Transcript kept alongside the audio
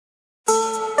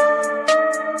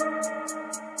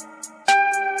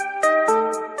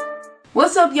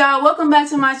What's up, y'all? Welcome back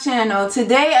to my channel.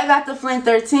 Today I got the FLINT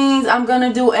 13s. I'm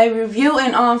gonna do a review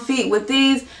and on feet with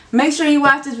these. Make sure you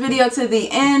watch this video to the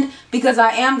end because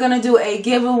I am gonna do a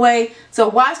giveaway. So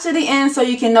watch to the end so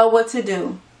you can know what to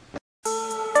do.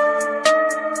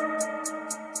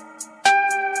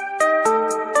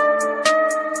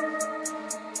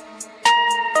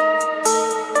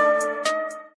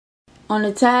 On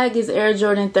the tag is Air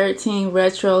Jordan 13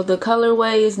 Retro. The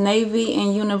colorway is navy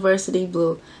and university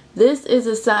blue. This is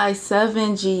a size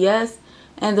 7 GS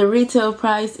and the retail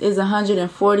price is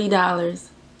 $140.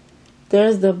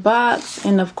 There's the box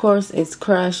and of course it's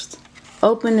crushed.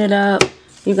 Open it up.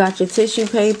 You got your tissue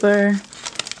paper,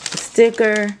 a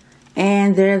sticker,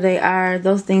 and there they are.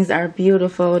 Those things are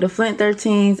beautiful. The FLINT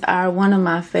 13s are one of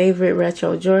my favorite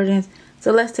retro Jordans.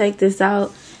 So let's take this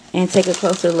out and take a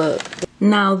closer look.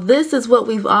 Now this is what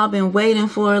we've all been waiting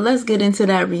for. Let's get into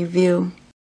that review.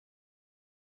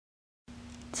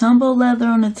 Tumble leather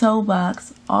on the toe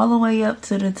box all the way up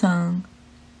to the tongue.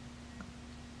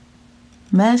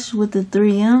 Mesh with the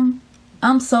 3M.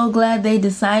 I'm so glad they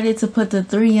decided to put the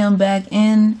 3M back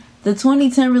in. The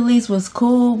 2010 release was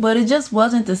cool, but it just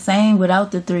wasn't the same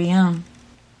without the 3M.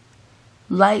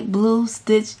 Light blue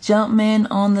stitch Jumpman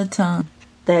on the tongue.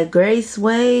 That gray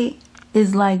suede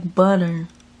is like butter.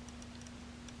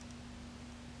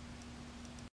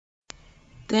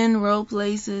 Thin rope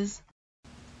laces.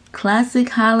 Classic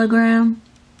hologram.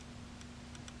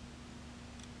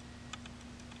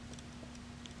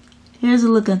 Here's a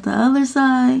look at the other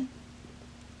side.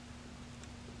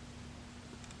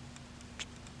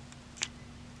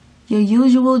 Your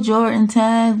usual Jordan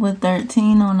tag with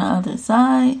 13 on the other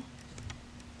side.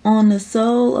 On the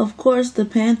sole, of course, the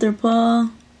panther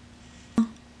paw,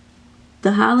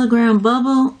 the hologram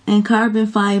bubble, and carbon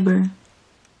fiber.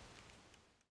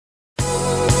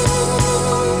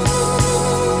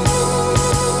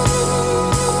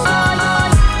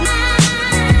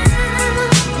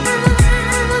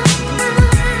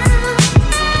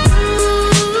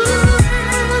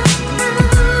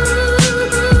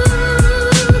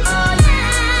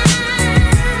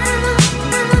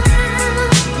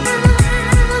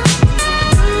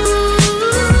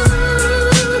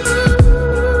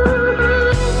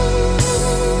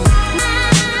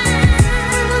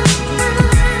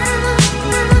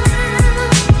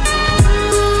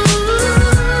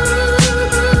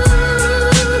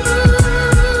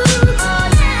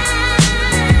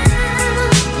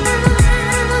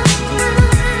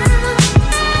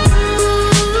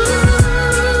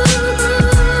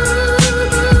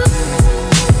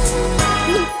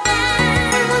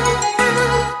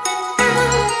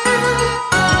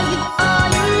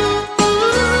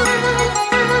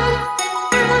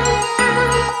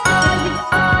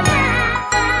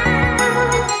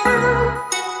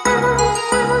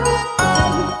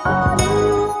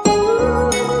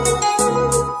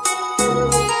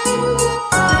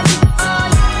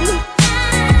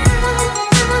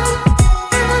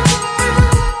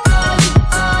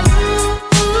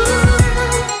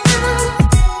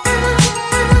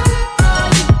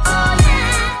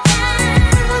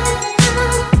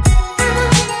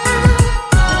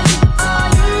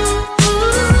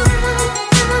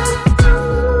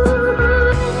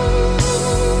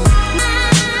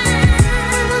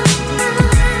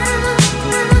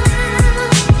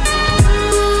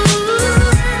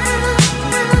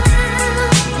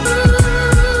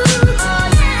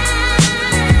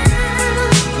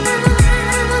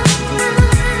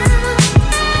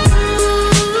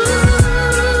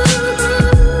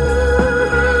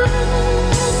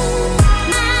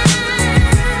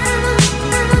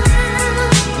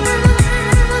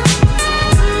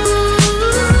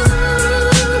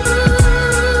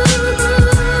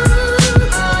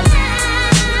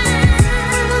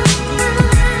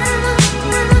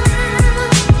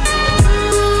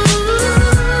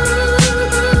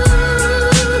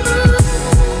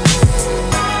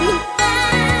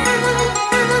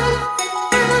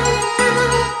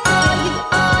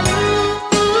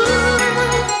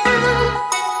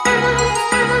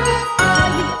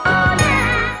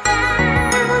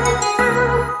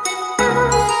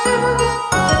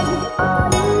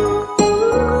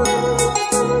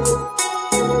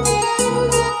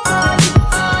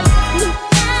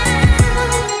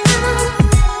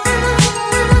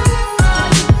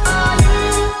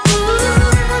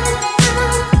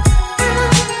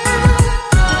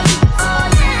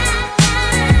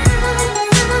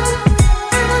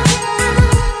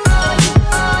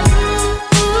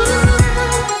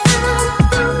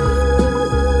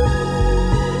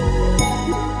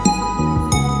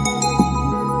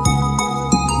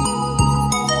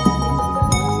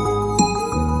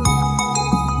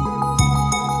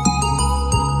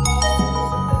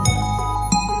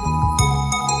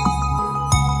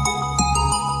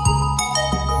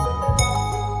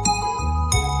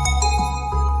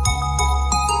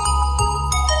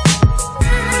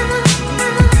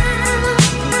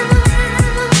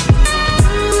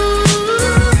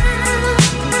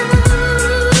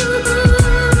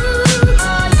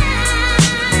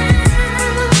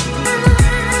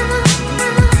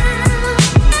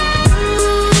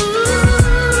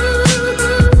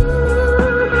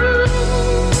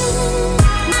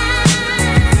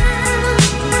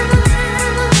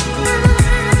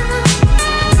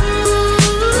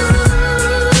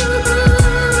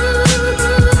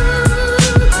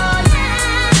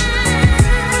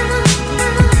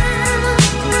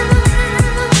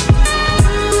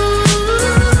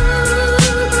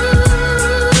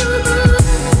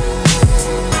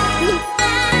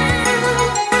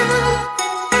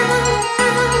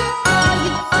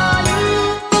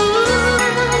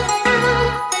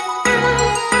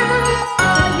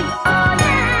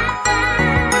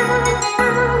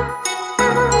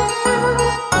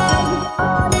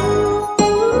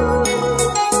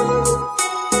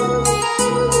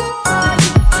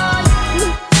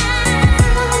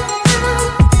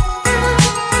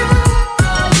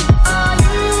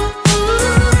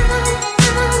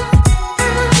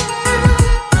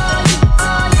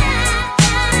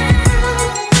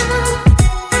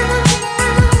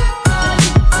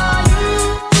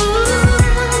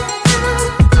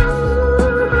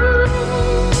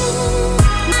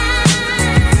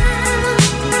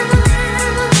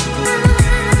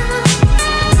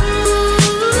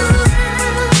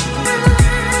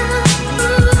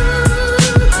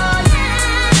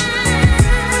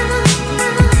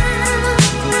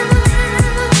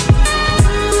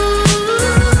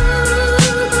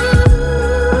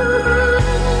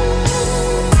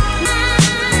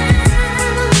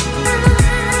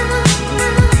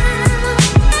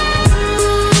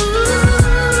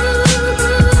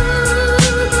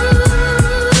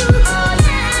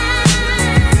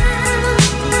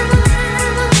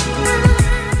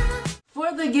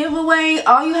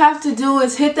 all you have to do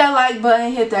is hit that like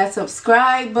button, hit that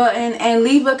subscribe button, and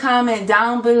leave a comment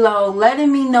down below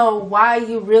letting me know why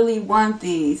you really want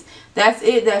these. That's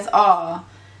it. That's all.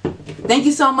 Thank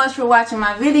you so much for watching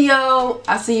my video.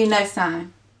 I'll see you next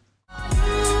time.